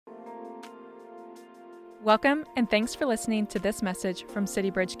Welcome, and thanks for listening to this message from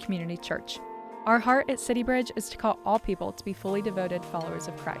City Bridge Community Church. Our heart at City Bridge is to call all people to be fully devoted followers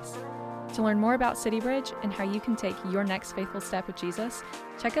of Christ. To learn more about City Bridge and how you can take your next faithful step with Jesus,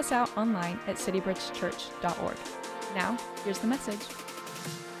 check us out online at citybridgechurch.org. Now, here's the message.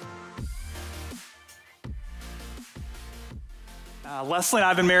 Leslie and I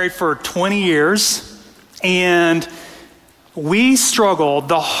have been married for 20 years, and we struggled.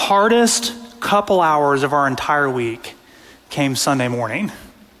 The hardest couple hours of our entire week came Sunday morning.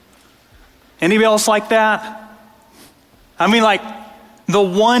 Anybody else like that? I mean, like the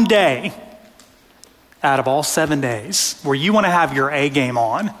one day out of all 7 days where you want to have your A game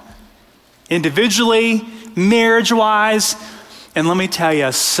on, individually, marriage-wise, and let me tell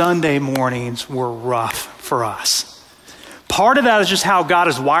you, Sunday mornings were rough for us. Part of that is just how God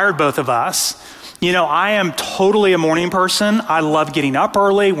has wired both of us. You know, I am totally a morning person. I love getting up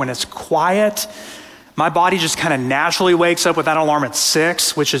early when it's quiet. My body just kind of naturally wakes up with that alarm at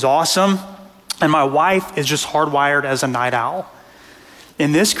 6, which is awesome. And my wife is just hardwired as a night owl.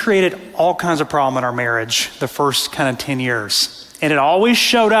 And this created all kinds of problem in our marriage the first kind of 10 years. And it always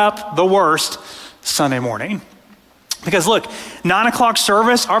showed up the worst Sunday morning. Because look, 9 o'clock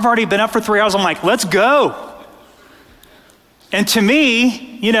service, I've already been up for 3 hours. I'm like, let's go. And to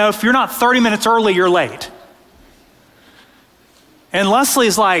me, you know, if you're not 30 minutes early, you're late. And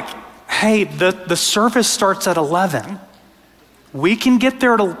Leslie's like, hey, the service starts at 11. We can get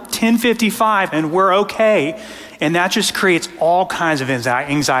there to 10:55 and we're okay. And that just creates all kinds of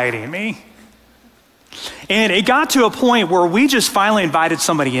anxiety in me. And it got to a point where we just finally invited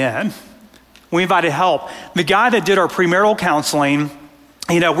somebody in. We invited help. The guy that did our premarital counseling,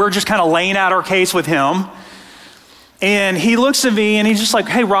 you know, we're just kind of laying out our case with him. And he looks at me and he's just like,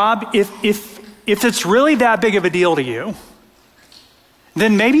 hey, Rob, if it's really that big of a deal to you,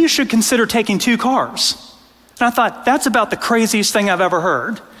 then maybe you should consider taking 2 cars. And I thought, that's about the craziest thing I've ever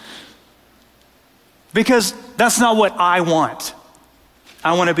heard. Because that's not what I want.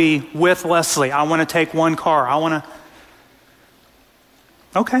 I want to be with Leslie. I want to take 1 car.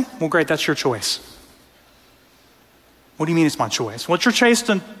 Okay, well, great, that's your choice. What do you mean it's my choice? Well, it's your choice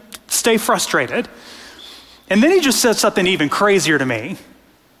to stay frustrated. And then he just said something even crazier to me.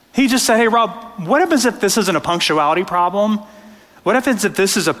 He just said, hey, Rob, what happens if this isn't a punctuality problem? What happens if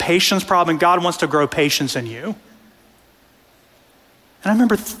this is a patience problem and God wants to grow patience in you? And I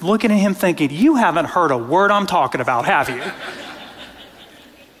remember looking at him thinking, you haven't heard a word I'm talking about, have you?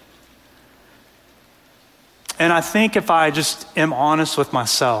 And I think if I just am honest with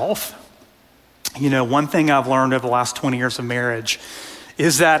myself, you know, one thing I've learned over the last 20 years of marriage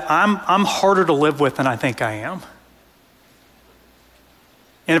is that I'm harder to live with than I think I am.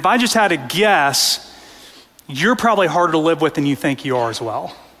 And if I just had to guess, you're probably harder to live with than you think you are as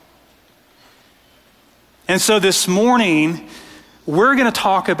well. And so this morning, we're going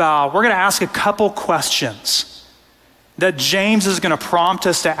to ask a couple questions that James is going to prompt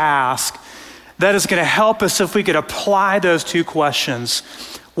us to ask that is going to help us, if we could apply those 2 questions,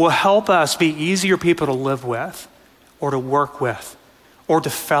 will help us be easier people to live with or to work with, or to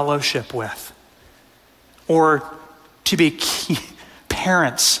fellowship with, or to be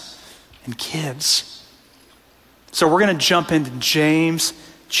parents and kids. So we're going to jump into James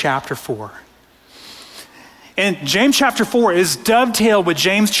chapter 4. And James chapter 4 is dovetailed with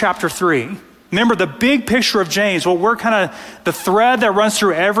James chapter 3. Remember, the big picture of James, the thread that runs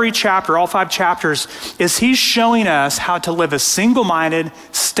through every chapter, all 5 chapters, is he's showing us how to live a single-minded,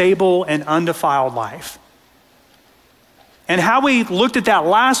 stable, and undefiled life. And how we looked at that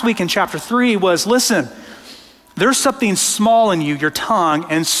last week in chapter 3 was, listen, there's something small in you, your tongue,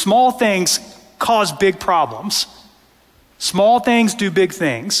 and small things cause big problems. Small things do big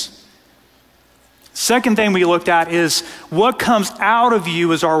things. Second thing we looked at is what comes out of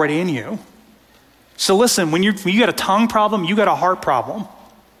you is already in you. So listen, when you got a tongue problem, you got a heart problem.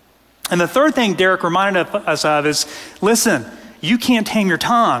 And the third thing Derek reminded us of is, listen, you can't tame your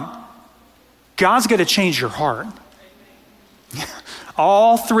tongue. God's going to change your heart.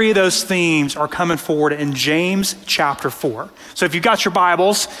 All 3 of those themes are coming forward in James chapter 4. So if you've got your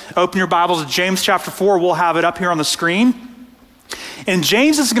Bibles, open your Bibles to James chapter 4. We'll have it up here on the screen. And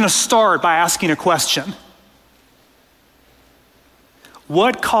James is going to start by asking a question.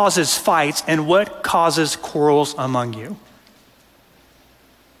 What causes fights and what causes quarrels among you?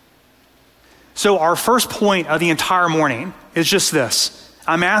 So our first point of the entire morning is just this.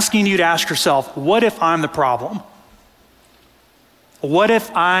 I'm asking you to ask yourself, what if I'm the problem? What if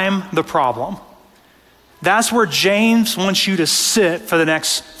I'm the problem? That's where James wants you to sit for the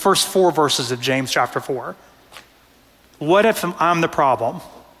first 4 verses of James chapter 4. What if I'm the problem?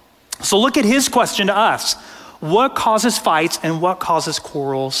 So look at his question to us. What causes fights and what causes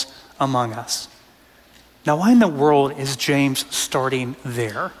quarrels among us? Now, why in the world is James starting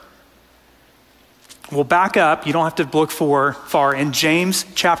there? We'll back up. You don't have to look far. In James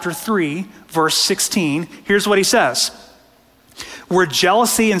chapter 3, verse 16, here's what he says. Where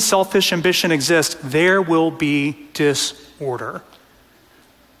jealousy and selfish ambition exist, there will be disorder.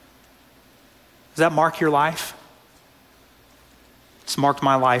 Does that mark your life? It's marked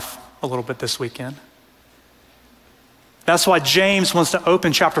my life a little bit this weekend. That's why James wants to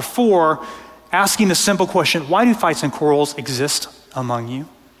open chapter 4 asking the simple question, why do fights and quarrels exist among you?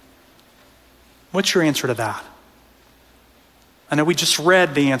 What's your answer to that? I know we just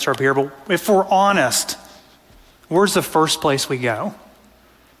read the answer up here, but if we're honest, where's the first place we go?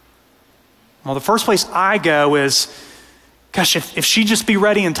 Well, the first place I go is, gosh, if she'd just be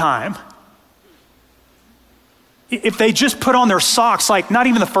ready in time. If they just put on their socks, like not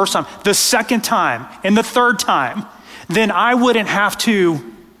even the first time, the second time and the third time, then I wouldn't have to.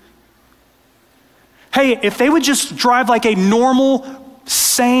 Hey, if they would just drive like a normal,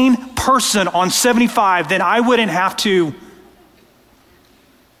 sane person on 75, then I wouldn't have to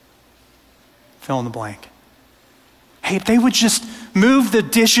fill in the blank. Hey, if they would just move the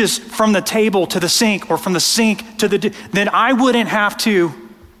dishes from the table to the sink or from the sink to then I wouldn't have to.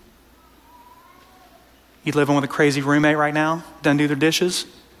 You living with a crazy roommate right now? Doesn't do their dishes?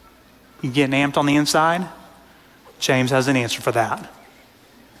 You getting amped on the inside? James has an answer for that.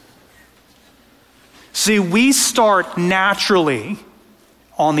 See, we start naturally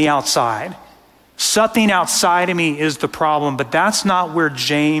on the outside. Something outside of me is the problem, but that's not where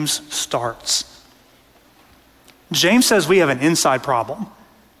James starts. James says we have an inside problem.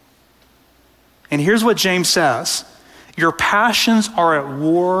 And here's what James says. Your passions are at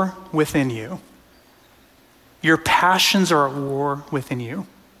war within you. Your passions are at war within you.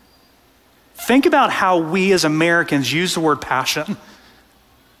 Think about how we as Americans use the word passion.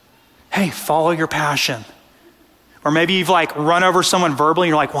 Hey, follow your passion. Or maybe you've like run over someone verbally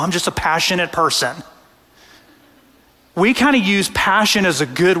and you're like, well, I'm just a passionate person. We kind of use passion as a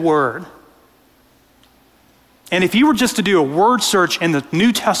good word. And if you were just to do a word search in the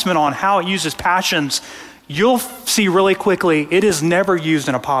New Testament on how it uses passions, you'll see really quickly it is never used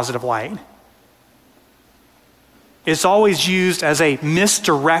in a positive light. It's always used as a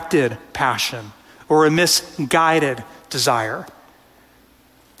misdirected passion or a misguided desire.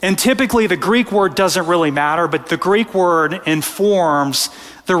 And typically the Greek word doesn't really matter, but the Greek word informs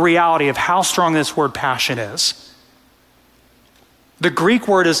the reality of how strong this word passion is. The Greek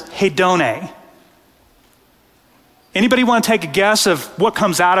word is hedone. Anybody want to take a guess of what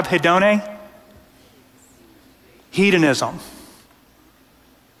comes out of hedone? Hedonism.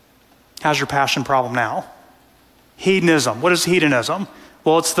 How's your passion problem now? Hedonism. What is hedonism?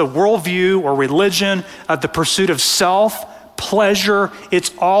 Well, it's the worldview or religion of the pursuit of self, pleasure.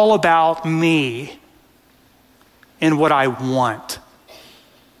 It's all about me and what I want.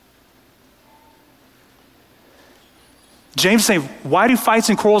 James is saying, why do fights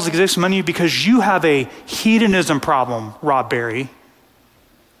and quarrels exist among you? Because you have a hedonism problem, Rob Berry.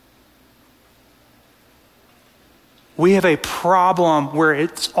 We have a problem where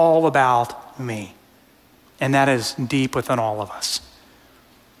it's all about me. And that is deep within all of us.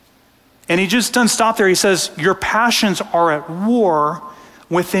 And he just doesn't stop there. He says, your passions are at war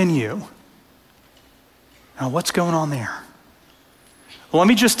within you. Now, what's going on there? Well, let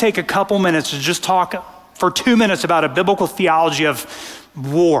me just take a couple minutes to just talk for 2 minutes about a biblical theology of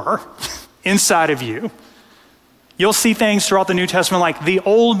war inside of you. You'll see things throughout the New Testament like the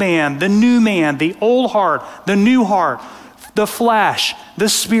old man, the new man, the old heart, the new heart, the flesh, the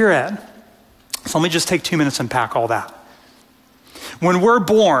spirit. So let me just take 2 minutes and unpack all that. When we're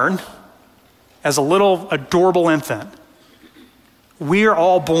born as a little adorable infant, we are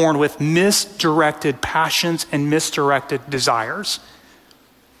all born with misdirected passions and misdirected desires.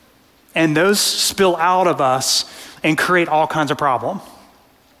 And those spill out of us and create all kinds of problem.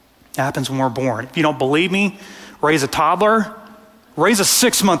 It happens when we're born. If you don't believe me, raise a toddler, raise a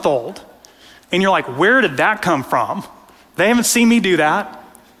 6-month-old. And you're like, where did that come from? They haven't seen me do that.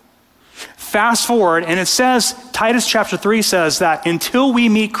 Fast forward, and it says, Titus chapter 3 says that until we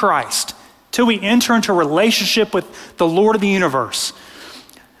meet Christ, till we enter into a relationship with the Lord of the universe,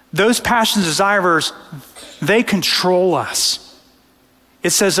 those passions, desires, they control us.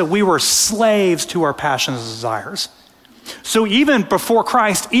 It says that we were slaves to our passions and desires. So even before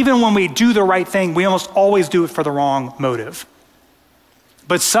Christ, even when we do the right thing, we almost always do it for the wrong motive.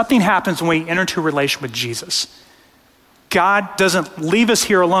 But something happens when we enter into a relation with Jesus. God doesn't leave us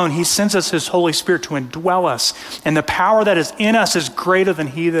here alone. He sends us his Holy Spirit to indwell us. And the power that is in us is greater than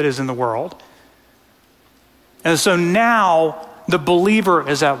he that is in the world. And so now the believer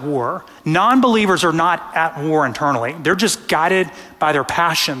is at war. Non-believers are not at war internally. They're just guided by their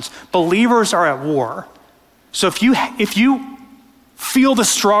passions. Believers are at war. So if you feel the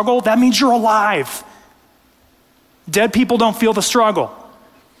struggle, that means you're alive. Dead people don't feel the struggle.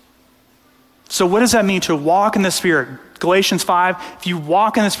 So what does that mean to walk in the Spirit? Galatians 5, if you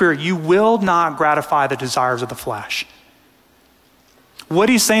walk in the Spirit, you will not gratify the desires of the flesh. What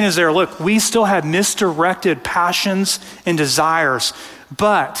he's saying is there, look, we still have misdirected passions and desires,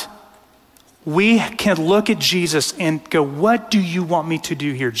 but we can look at Jesus and go, what do you want me to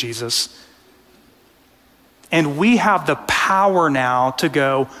do here, Jesus? And we have the power now to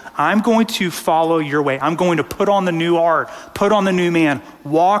go, I'm going to follow your way. I'm going to put on the new heart, put on the new man,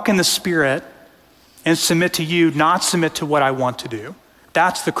 walk in the Spirit, and submit to you, not submit to what I want to do.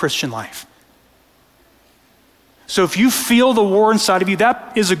 That's the Christian life. So if you feel the war inside of you,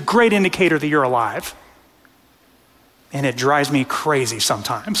 that is a great indicator that you're alive. And it drives me crazy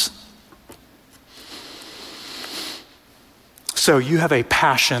sometimes. So you have a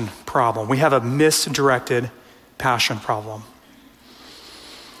passion problem. We have a misdirected passion problem.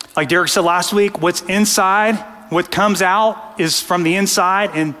 Like Derek said last week, what's inside, what comes out is from the inside,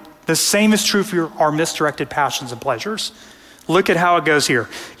 and the same is true for our misdirected passions and pleasures. Look at how it goes here.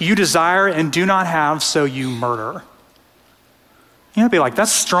 You desire and do not have, so you murder. You might be like,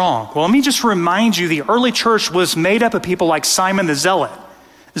 that's strong. Well, let me just remind you, the early church was made up of people like Simon the Zealot.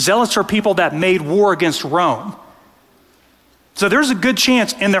 Zealots are people that made war against Rome. So there's a good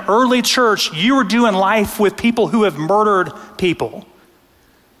chance in the early church, you were doing life with people who have murdered people.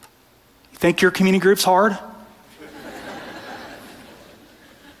 You think your community group's hard?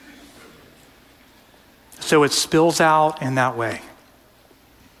 So it spills out in that way.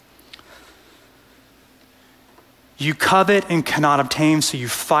 You covet and cannot obtain, so you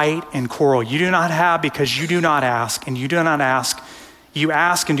fight and quarrel. You do not have because you do not ask, and you do not ask. You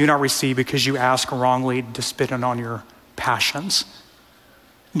ask and do not receive because you ask wrongly, dependent on your passions.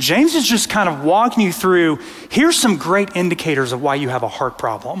 James is just kind of walking you through, here's some great indicators of why you have a heart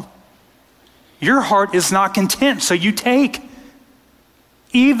problem. Your heart is not content, so you take.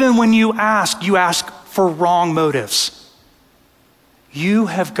 Even when you ask for wrong motives. You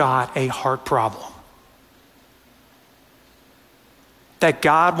have got a heart problem that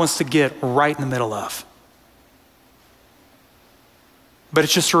God wants to get right in the middle of. But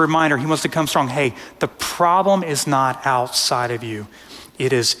it's just a reminder, he wants to come strong. Hey, the problem is not outside of you.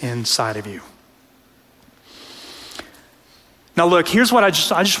 It is inside of you. Now look, here's what I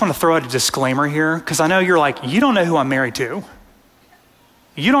just want to throw out a disclaimer here, because I know you're like, you don't know who I'm married to.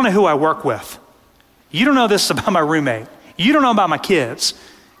 You don't know who I work with. You don't know this about my roommate. You don't know about my kids.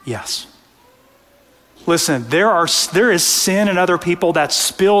 Yes. Listen, there is sin in other people that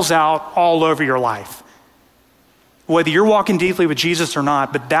spills out all over your life. Whether you're walking deeply with Jesus or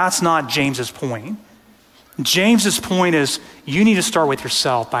not, but that's not James's point. James's point is you need to start with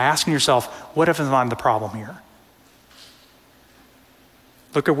yourself by asking yourself, what if I'm the problem here?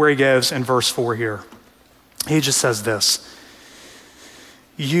 Look at where he goes in verse 4 here. He just says this.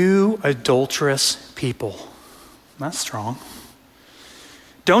 You adulterous people. That's strong.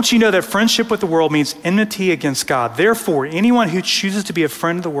 Don't you know that friendship with the world means enmity against God? Therefore, anyone who chooses to be a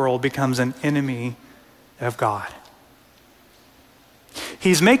friend of the world becomes an enemy of God.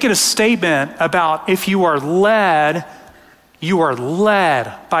 He's making a statement about if you are led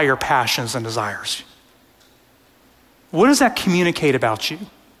by your passions and desires. What does that communicate about you?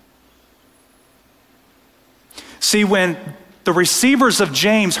 See, when the receivers of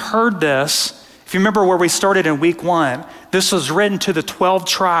James heard this, if you remember where we started in week 1, this was written to the 12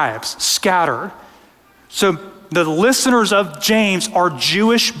 tribes scattered. So the listeners of James are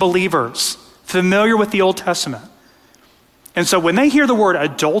Jewish believers, familiar with the Old Testament. And so when they hear the word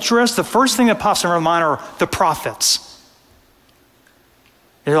adulteress, the first thing that pops in their mind are the prophets.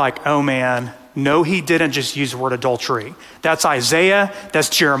 They're like, oh man, no, he didn't just use the word adultery. That's Isaiah, that's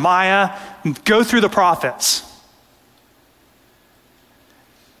Jeremiah. Go through the prophets.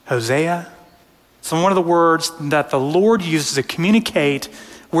 Hosea. So one of the words that the Lord uses to communicate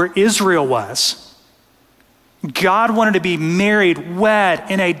where Israel was. God wanted to be married, wed,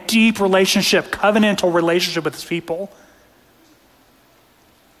 in a deep relationship, covenantal relationship with his people.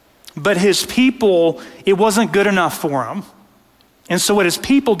 But his people, it wasn't good enough for them. And so what his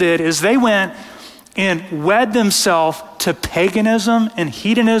people did is they went and wed themselves to paganism and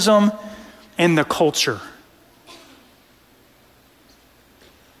hedonism and the culture.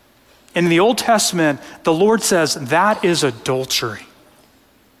 In the Old Testament, the Lord says that is adultery.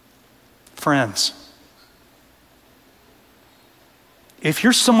 Friends, if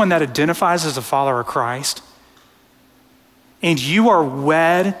you're someone that identifies as a follower of Christ and you are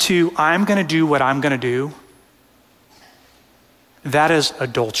wed to, I'm going to do what I'm going to do, that is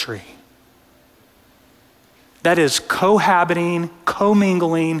adultery. That is cohabiting,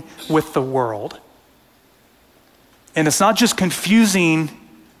 commingling with the world. And it's not just confusing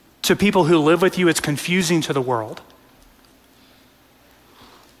to people who live with you, it's confusing to the world.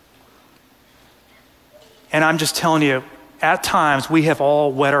 And I'm just telling you, at times we have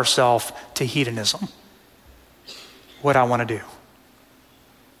all wed ourselves to hedonism. What I want to do.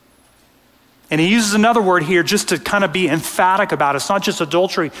 And he uses another word here just to kind of be emphatic about it. It's not just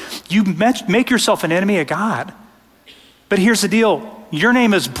adultery. You make yourself an enemy of God. But here's the deal. Your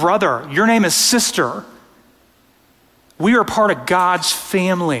name is brother. Your name is sister. We are part of God's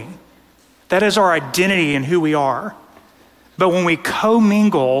family. That is our identity and who we are. But when we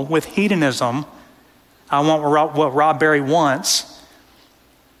commingle with hedonism, I want what Rob Berry wants,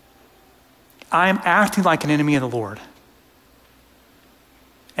 I am acting like an enemy of the Lord.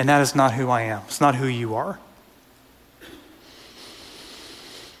 And that is not who I am. It's not who you are.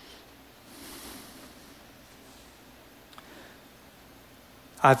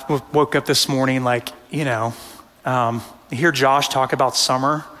 I woke up this morning hear Josh talk about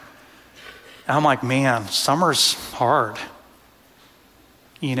summer. And I'm like, man, summer's hard.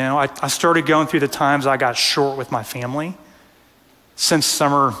 I started going through the times I got short with my family since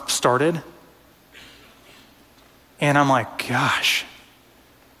summer started. And I'm like, gosh,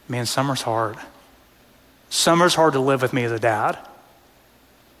 man, summer's hard. Summer's hard to live with me as a dad.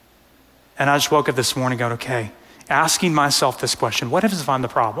 And I just woke up this morning going, okay, asking myself this question, what if I'm the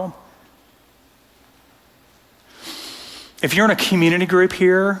problem? If you're in a community group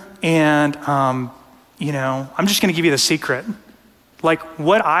here and, I'm just gonna give you the secret. Like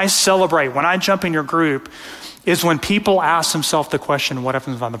what I celebrate when I jump in your group is when people ask themselves the question, what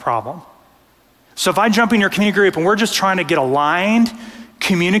happens if I'm the problem? So if I jump in your community group and we're just trying to get aligned,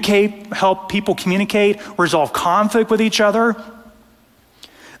 communicate, help people communicate, resolve conflict with each other,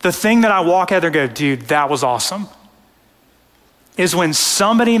 the thing that I walk out there and go, dude, that was awesome, is when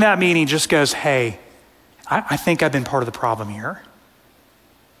somebody in that meeting just goes, hey, I think I've been part of the problem here.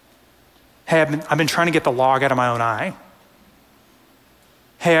 Hey, I've been trying to get the log out of my own eye.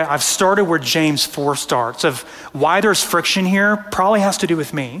 Hey, I've started where James 4 starts, of why there's friction here probably has to do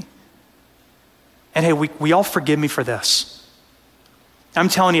with me. And hey, we all forgive me for this. I'm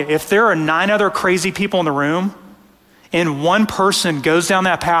telling you, if there are 9 other crazy people in the room and one person goes down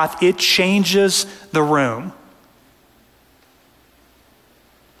that path, it changes the room.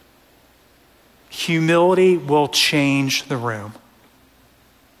 Humility will change the room.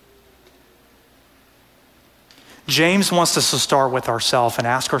 James wants us to start with ourselves and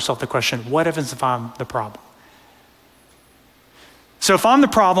ask ourselves the question, what happens if I'm the problem? So if I'm the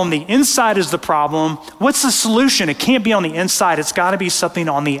problem, the inside is the problem, what's the solution? It can't be on the inside, it's gotta be something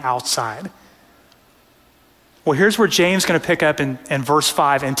on the outside. Well, here's where James is gonna pick up in verse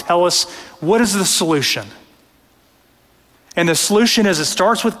 5 and tell us what is the solution. And the solution is it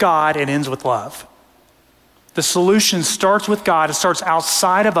starts with God and ends with love. The solution starts with God, it starts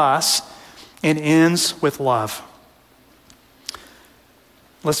outside of us and ends with love.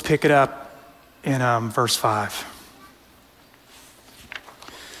 Let's pick it up in verse 5.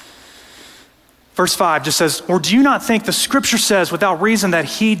 Verse 5 just says, or do you not think the scripture says without reason that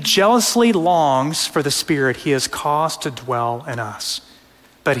he jealously longs for the Spirit he has caused to dwell in us,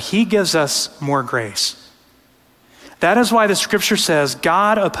 but he gives us more grace. That is why the scripture says,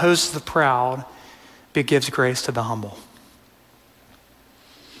 God opposes the proud, but gives grace to the humble.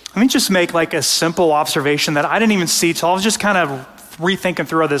 Let me just make like a simple observation that I didn't even see till I was just kind of rethinking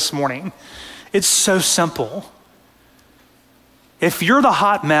through this morning. It's so simple. If you're the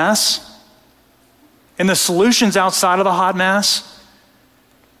hot mess and the solution's outside of the hot mess,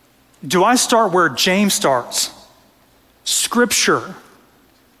 do I start where James starts? Scripture.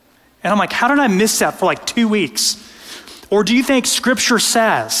 And I'm like, how did I miss that for like 2 weeks? Or do you think scripture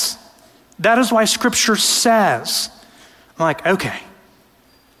says? That is why scripture says. I'm like, okay.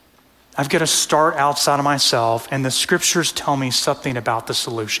 I've got to start outside of myself, and the scriptures tell me something about the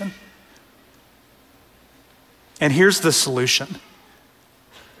solution. And here's the solution.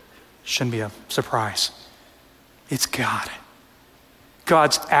 Shouldn't be a surprise. It's God.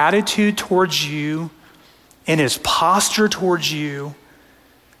 God's attitude towards you and his posture towards you,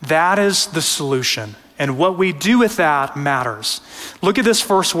 that is the solution. And what we do with that matters. Look at this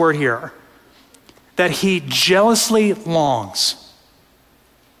first word here, that he jealously longs.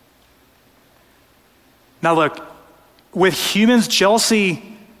 Now look, with humans,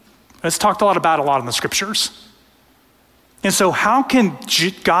 jealousy, it's talked a lot about in the scriptures. And so how can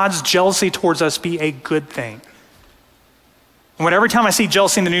God's jealousy towards us be a good thing? When every time I see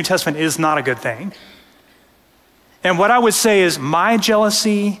jealousy in the New Testament, it is not a good thing. And what I would say is my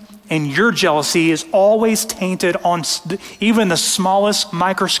jealousy and your jealousy is always tainted on even the smallest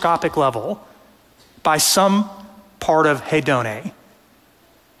microscopic level by some part of hedone.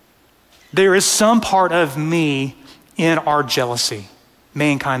 There is some part of me in our jealousy,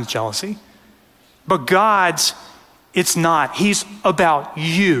 mankind's jealousy. But God's, it's not. He's about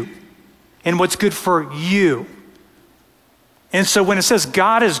you and what's good for you. And so when it says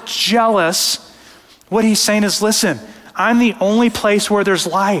God is jealous, what he's saying is, listen, I'm the only place where there's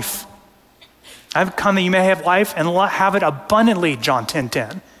life. I've come that you may have life and have it abundantly, John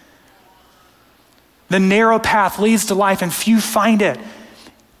 10:10. The narrow path leads to life and few find it.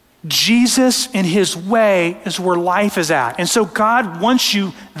 Jesus in his way is where life is at. And so God wants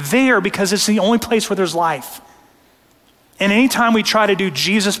you there because it's the only place where there's life. And anytime we try to do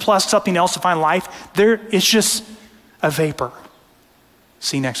Jesus plus something else to find life, it's just a vapor.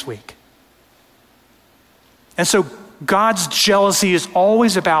 See you next week. And so God's jealousy is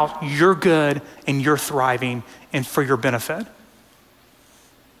always about your good and your thriving and for your benefit.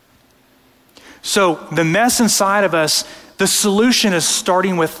 So the mess inside of us, the solution is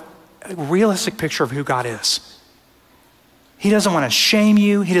starting with a realistic picture of who God is. He doesn't want to shame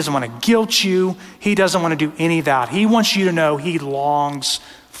you. He doesn't want to guilt you. He doesn't want to do any of that. He wants you to know he longs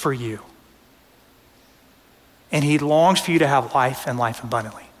for you. And he longs for you to have life and life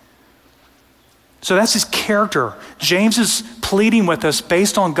abundantly. So that's his character. James is pleading with us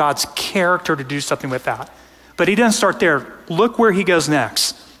based on God's character to do something with that. But he doesn't start there. Look where he goes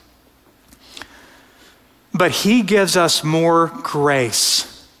next. But he gives us more grace.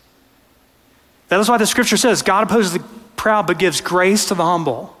 That is why the scripture says, God opposes the proud, but gives grace to the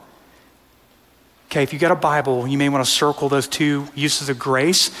humble. Okay, if you got a Bible, you may want to circle those two uses of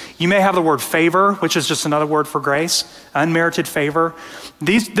grace. You may have the word favor, which is just another word for grace, unmerited favor.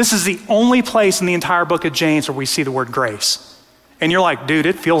 This is the only place in the entire book of James where we see the word grace. And you're like, dude,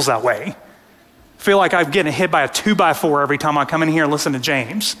 it feels that way. I feel like I'm getting hit by a 2x4 every time I come in here and listen to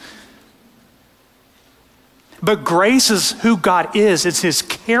James. But grace is who God is. It's his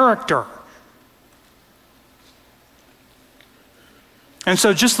character. And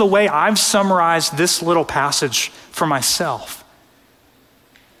so just the way I've summarized this little passage for myself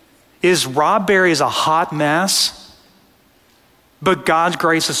is Rob Berry is a hot mess, but God's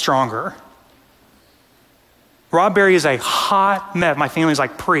grace is stronger. Rob Berry is a hot mess. My family's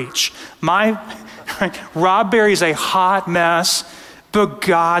like, preach. Rob Berry is a hot mess, but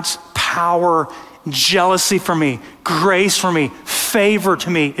God's power, jealousy for me, grace for me, favor to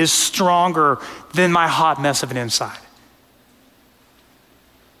me is stronger than my hot mess of an inside.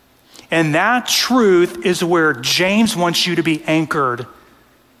 And that truth is where James wants you to be anchored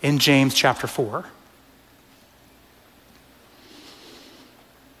in James chapter 4.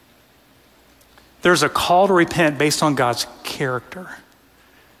 There's a call to repent based on God's character.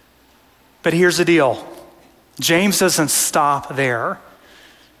 But here's the deal. James doesn't stop there.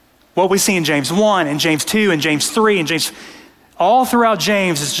 What we see in James 1 and James 2 and James 3 and James, all throughout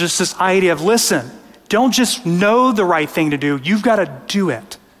James is just this idea of, listen, don't just know the right thing to do, you've got to do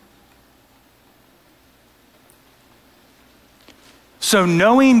it. So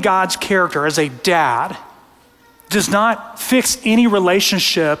knowing God's character as a dad does not fix any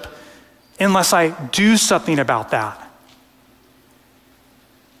relationship unless I do something about that.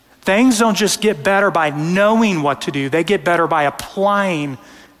 Things don't just get better by knowing what to do, they get better by applying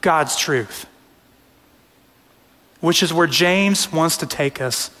God's truth, which is where James wants to take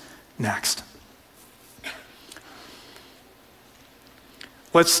us next.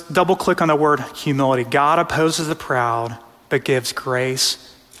 Let's double click on the word humility. God opposes the proud, but gives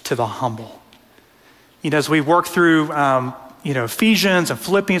grace to the humble. As we work through Ephesians and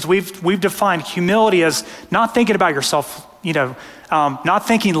Philippians, we've defined humility as not thinking about yourself, not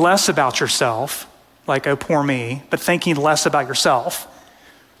thinking less about yourself, like, oh, poor me, but thinking less about yourself.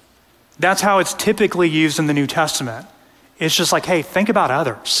 That's how it's typically used in the New Testament. It's just like, hey, think about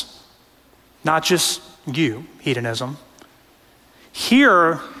others, not just you, hedonism.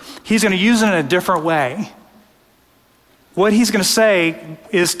 Here, he's going to use it in a different way. What he's going to say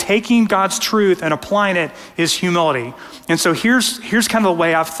is taking God's truth and applying it is humility. And so here's kind of the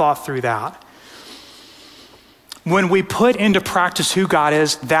way I've thought through that. When we put into practice who God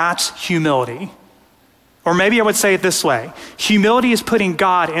is, that's humility. Or maybe I would say it this way. Humility is putting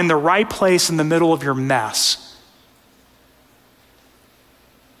God in the right place in the middle of your mess.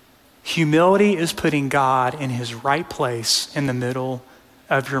 Humility is putting God in his right place in the middle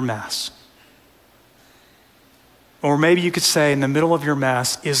of your mess. Or maybe you could say in the middle of your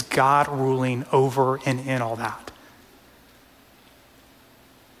mess is God ruling over and in all that.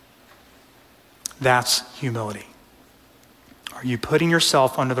 That's humility. Are you putting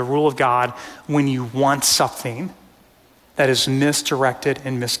yourself under the rule of God when you want something that is misdirected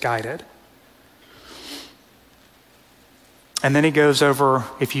and misguided? And then he goes over,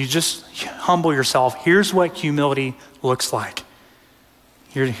 if you just humble yourself, here's what humility looks like.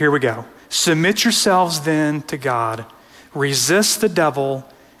 Here we go. Submit yourselves then to God. Resist the devil,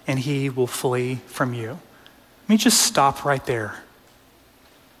 and he will flee from you. Let me just stop right there.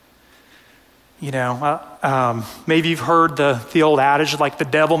 You know, maybe you've heard the old adage, like the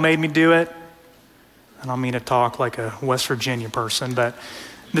devil made me do it. I don't mean to talk like a West Virginia person, but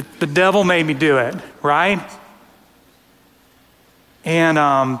the devil made me do it, right?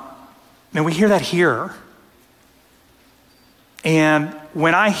 And we hear that here. And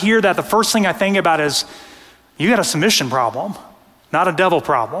when I hear that, the first thing I think about is, you got a submission problem, not a devil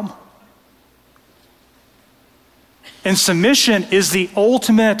problem. And submission is the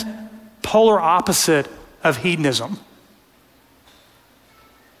ultimate polar opposite of hedonism.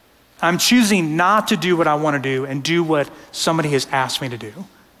 I'm choosing not to do what I want to do and do what somebody has asked me to do.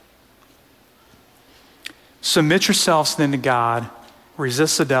 Submit yourselves then to God,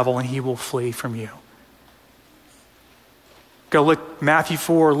 resist the devil, and he will flee from you. Go look Matthew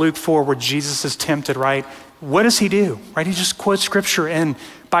 4, Luke 4, where Jesus is tempted, right? What does he do, right? He just quotes scripture, and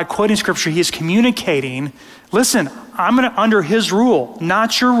by quoting scripture, he is communicating, listen, I'm under his rule,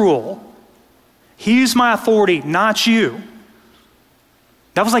 not your rule. He's my authority, not you.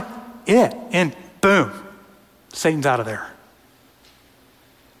 That was like it, and boom, Satan's out of there.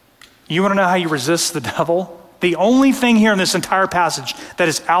 You want to know how you resist the devil? The only thing here in this entire passage that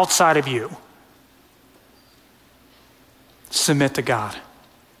is outside of you, submit to God.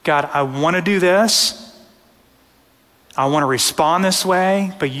 God, I want to do this. I want to respond this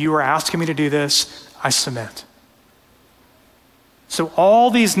way, but you are asking me to do this. I submit. So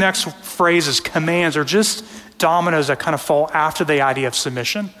all these next phrases, commands, are just dominoes that kind of fall after the idea of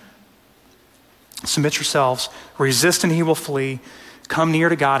submission. Submit yourselves, resist and he will flee, come near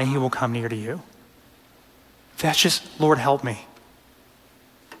to God and he will come near to you. That's just, Lord, help me.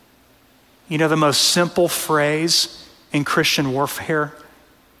 You know, the most simple phrase in Christian warfare,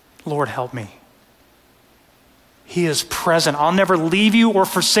 Lord, help me. He is present. I'll never leave you or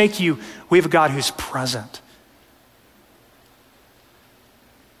forsake you. We have a God who's present.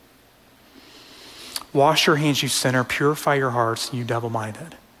 Wash your hands, you sinner. Purify your hearts, you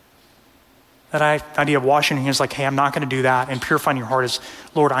double-minded. That idea of washing your hands, like, hey, I'm not going to do that. And purifying your heart is,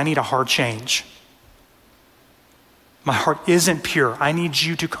 Lord, I need a heart change. My heart isn't pure. I need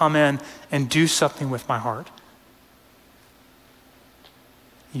you to come in and do something with my heart.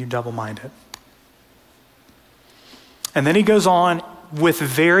 You double-minded. And then he goes on with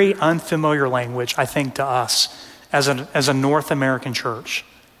very unfamiliar language, I think, to us as a North American church.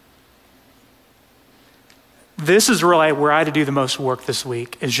 This is really where I had to do the most work this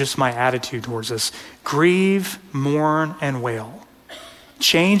week, is just my attitude towards this. Grieve, mourn, and wail.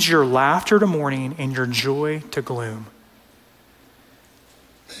 Change your laughter to mourning and your joy to gloom.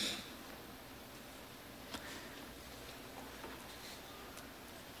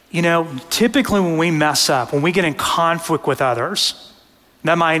 You know, typically when we mess up, when we get in conflict with others,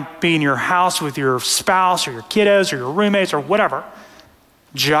 that might be in your house with your spouse or your kiddos or your roommates or whatever,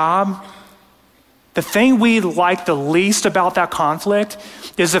 job, the thing we like the least about that conflict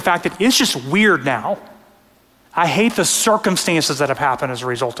is the fact that it's just weird now. I hate the circumstances that have happened as a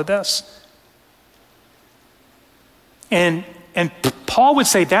result of this. And Paul would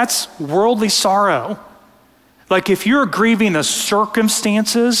say that's worldly sorrow. Like if you're grieving the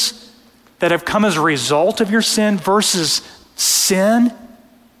circumstances that have come as a result of your sin versus sin,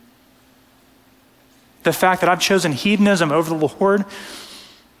 the fact that I've chosen hedonism over the Lord,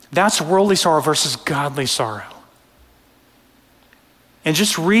 that's worldly sorrow versus godly sorrow. And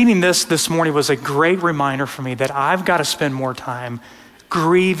just reading this morning was a great reminder for me that I've got to spend more time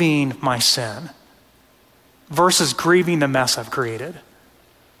grieving my sin versus grieving the mess I've created.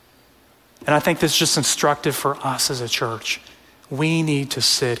 And I think this is just instructive for us as a church. We need to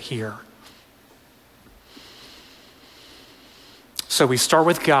sit here. So we start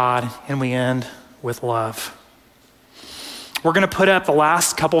with God and we end with love. We're going to put up the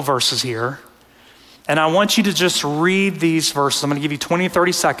last couple verses here. And I want you to just read these verses. I'm going to give you 20 or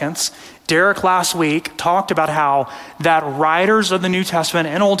 30 seconds. Derek last week talked about how that writers of the New Testament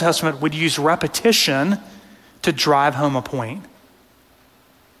and Old Testament would use repetition to drive home a point.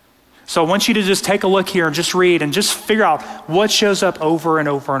 So I want you to just take a look here and just read and just figure out what shows up over and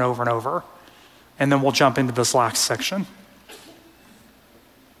over and over and over. And then we'll jump into this last section.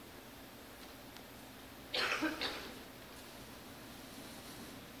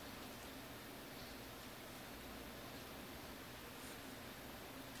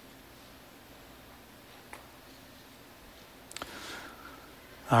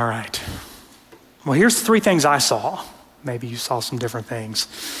 All right. Well, here's 3 things I saw. Maybe you saw some different things.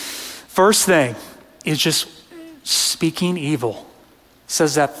 First thing is just speaking evil. It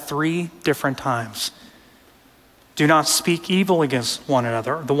says that 3 different times. Do not speak evil against one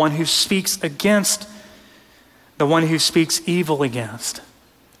another. The one who speaks against, the one who speaks evil against.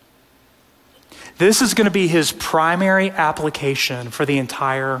 This is going to be his primary application for the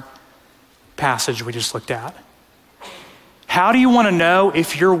entire passage we just looked at. How do you want to know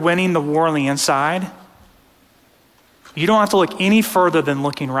if you're winning the war on the inside? You don't have to look any further than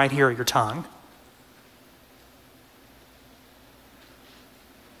looking right here at your tongue.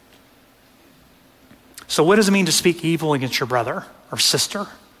 So what does it mean to speak evil against your brother or sister?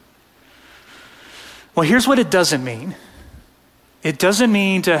 Well, here's what it doesn't mean. It doesn't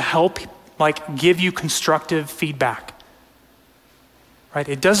mean to help, give you constructive feedback, right?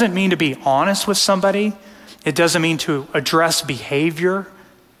 It doesn't mean to be honest with somebody. It doesn't mean to address behavior.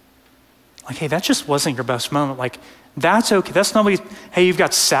 Hey, that just wasn't your best moment. That's okay. That's not what hey, you've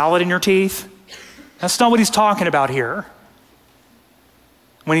got salad in your teeth. That's not what he's talking about here.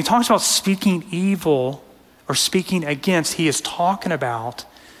 When he talks about speaking evil or speaking against, he is talking about,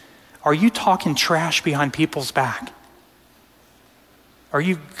 are you talking trash behind people's back? Are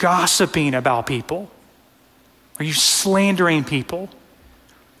you gossiping about people? Are you slandering people?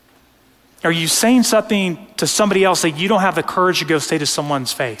 Are you saying something to somebody else that you don't have the courage to go say to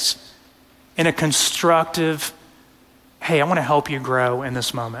someone's face in a constructive, hey, I want to help you grow in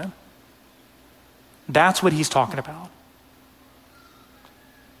this moment? That's what he's talking about.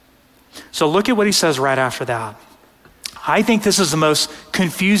 So look at what he says right after that. I think this is the most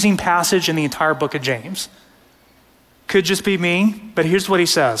confusing passage in the entire book of James. Could just be me, but here's what he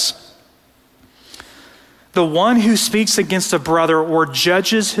says. The one who speaks against a brother or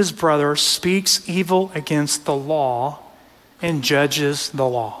judges his brother speaks evil against the law and judges the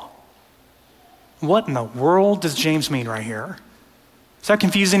law. What in the world does James mean right here? Does that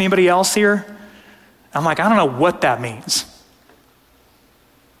confuse anybody else here? I'm I don't know what that means.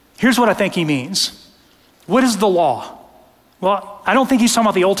 Here's what I think he means. What is the law? Well, I don't think he's talking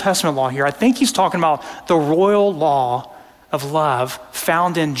about the Old Testament law here. I think he's talking about the royal law of love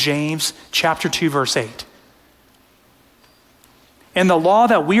found in James chapter 2, verse 8. And the law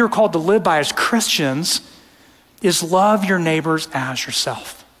that we are called to live by as Christians is love your neighbors as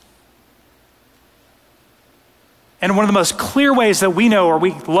yourself. And one of the most clear ways that we know, are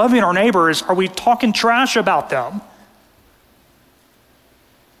we loving our neighbors, are we talking trash about them?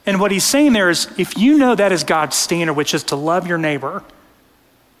 And what he's saying there is, if you know that is God's standard, which is to love your neighbor,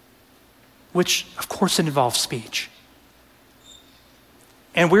 which of course it involves speech.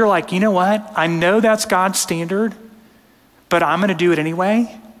 And we're you know what? I know that's God's standard, but I'm going to do it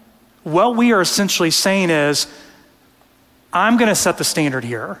anyway. What we are essentially saying is, I'm going to set the standard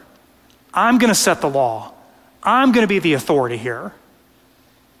here. I'm going to set the law. I'm going to be the authority here.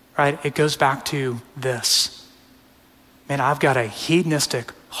 Right? It goes back to this. Man, I've got a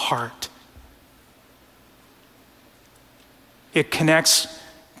hedonistic heart. It connects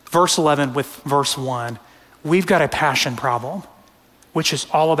verse 11 with verse 1. We've got a passion problem, which is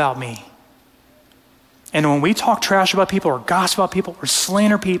all about me. And when we talk trash about people or gossip about people or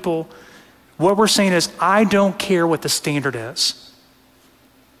slander people, what we're saying is, I don't care what the standard is.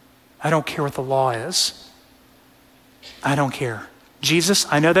 I don't care what the law is. I don't care. Jesus,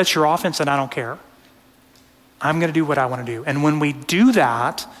 I know that's your offense and I don't care. I'm going to do what I want to do. And when we do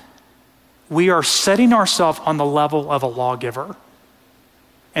that, we are setting ourselves on the level of a lawgiver.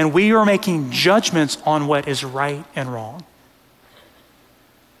 And we are making judgments on what is right and wrong.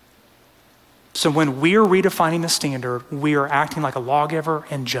 So when we are redefining the standard, we are acting like a lawgiver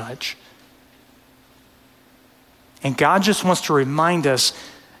and judge. And God just wants to remind us,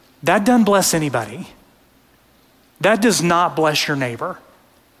 that doesn't bless anybody. That does not bless your neighbor.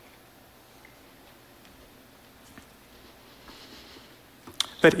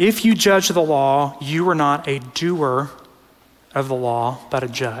 But if you judge the law, you are not a doer of the law, but a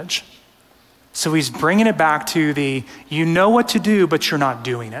judge. So he's bringing it back to you know what to do, but you're not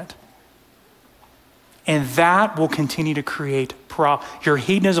doing it. And that will continue to create, your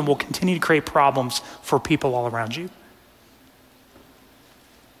hedonism will continue to create problems for people all around you.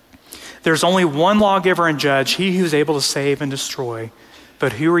 There's only one lawgiver and judge, he who's able to save and destroy.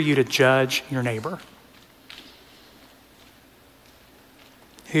 but who are you to judge your neighbor?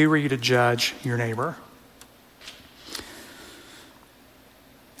 Who are you to judge your neighbor?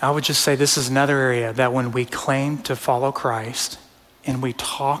 I would just say this is another area that when we claim to follow Christ and we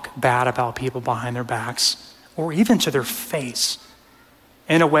talk bad about people behind their backs or even to their face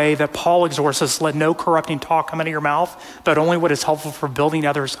in a way that Paul exhorts us, let no corrupting talk come out of your mouth, but only what is helpful for building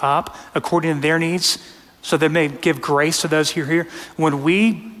others up according to their needs, so they may give grace to those who are here. When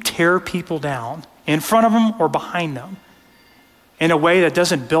we tear people down in front of them or behind them in a way that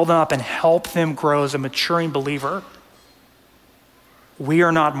doesn't build them up and help them grow as a maturing believer, we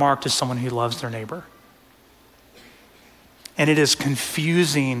are not marked as someone who loves their neighbor. And it is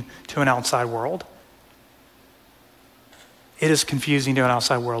confusing to an outside world. It is confusing to an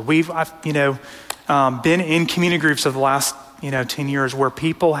outside world. I've been in community groups of the last 10 years where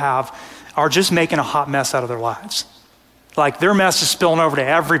people are just making a hot mess out of their lives. Like their mess is spilling over to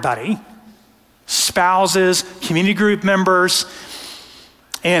everybody. Spouses, community group members.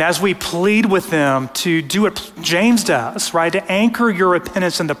 And as we plead with them to do what James does, right, to anchor your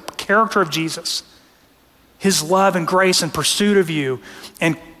repentance in the character of Jesus, his love and grace and pursuit of you,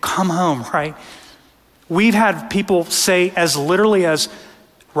 and come home, right? We've had people say as literally as,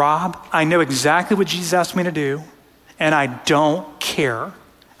 Rob, I know exactly what Jesus asked me to do, and I don't care.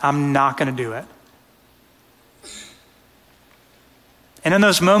 I'm not going to do it. And in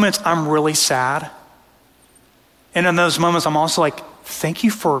those moments, I'm really sad. And in those moments, I'm also like, thank you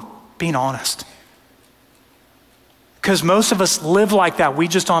for being honest. Because most of us live like that. We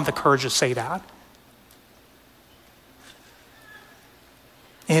just don't have the courage to say that.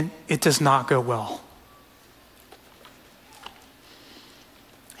 And it does not go well.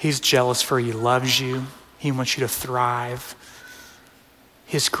 He's jealous for you. He loves you. He wants you to thrive.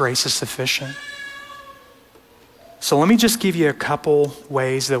 His grace is sufficient. So let me just give you a couple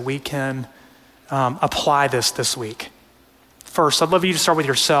ways that we can apply this week. First, I'd love you to start with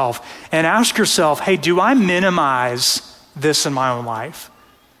yourself and ask yourself, hey, do I minimize this in my own life?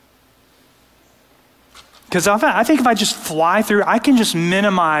 Because I think if I just fly through, I can just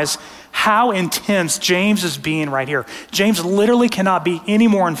minimize how intense James is being right here. James literally cannot be any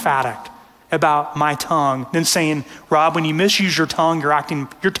more emphatic about my tongue than saying, Rob, when you misuse your tongue,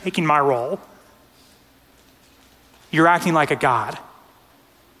 you're taking my role. You're acting like a God.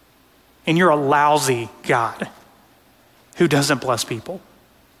 And you're a lousy God who doesn't bless people.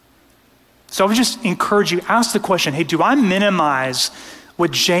 So I would just encourage you, ask the question, hey, do I minimize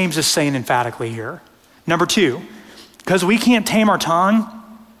what James is saying emphatically here? Number two, because we can't tame our tongue,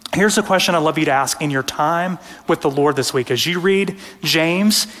 here's the question I'd love you to ask in your time with the Lord this week. As you read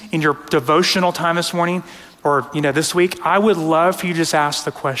James in your devotional time this morning, or this week, I would love for you to just ask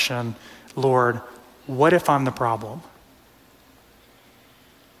the question, Lord, what if I'm the problem?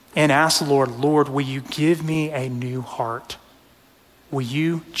 And ask the Lord, will you give me a new heart? Will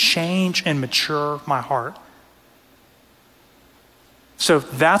you change and mature my heart? So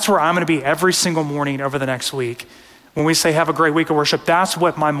that's where I'm going to be every single morning over the next week. When we say have a great week of worship, that's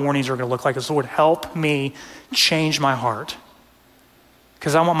what my mornings are going to look like. Is Lord, help me change my heart.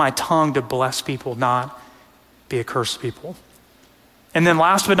 Because I want my tongue to bless people, not be a curse to people. And then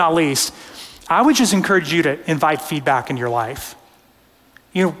last but not least, I would just encourage you to invite feedback in your life.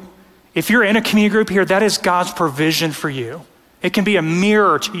 If you're in a community group here, that is God's provision for you. It can be a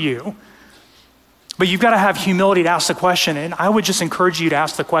mirror to you. But you've got to have humility to ask the question. And I would just encourage you to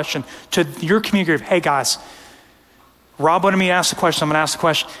ask the question to your community group. Hey guys, Rob wanted me to ask the question. I'm going to ask the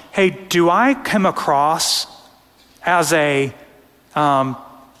question. Hey, do I come across as I'm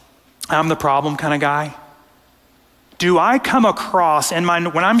the problem kind of guy? Do I come across when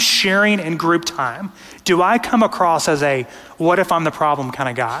I'm sharing in group time, do I come across as a what if I'm the problem kind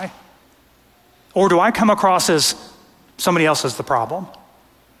of guy? Or do I come across as somebody else is the problem?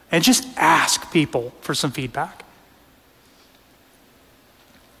 And just ask people for some feedback.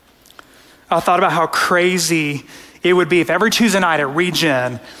 I thought about how crazy it would be if every Tuesday night at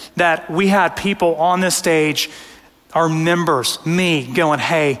Regen that we had people on this stage, our members, me, going,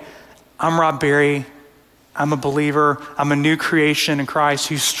 hey, I'm Rob Berry. I'm a believer. I'm a new creation in Christ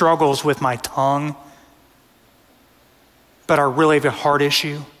who struggles with my tongue, but I really have a heart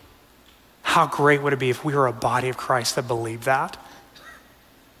issue. How great would it be if we were a body of Christ that believed that?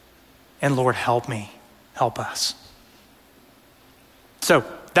 And Lord, help me, help us. So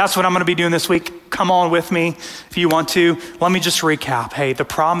that's what I'm going to be doing this week. Come on with me if you want to. Let me just recap. Hey, the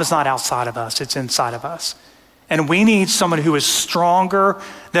problem is not outside of us, it's inside of us. And we need someone who is stronger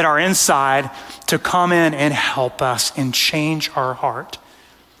than our inside to come in and help us and change our heart.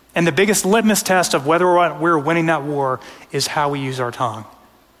 And the biggest litmus test of whether or not we're winning that war is how we use our tongue.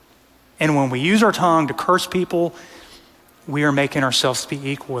 And when we use our tongue to curse people, we are making ourselves to be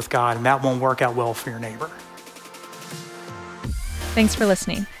equal with God, and that won't work out well for your neighbor. Thanks for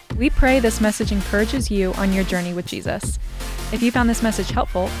listening. We pray this message encourages you on your journey with Jesus. If you found this message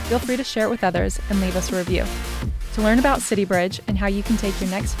helpful, feel free to share it with others and leave us a review. To learn about City Bridge and how you can take your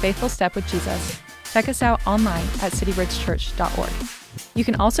next faithful step with Jesus, check us out online at citybridgechurch.org. You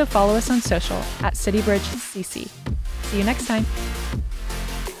can also follow us on social at CityBridgeCC. See you next time.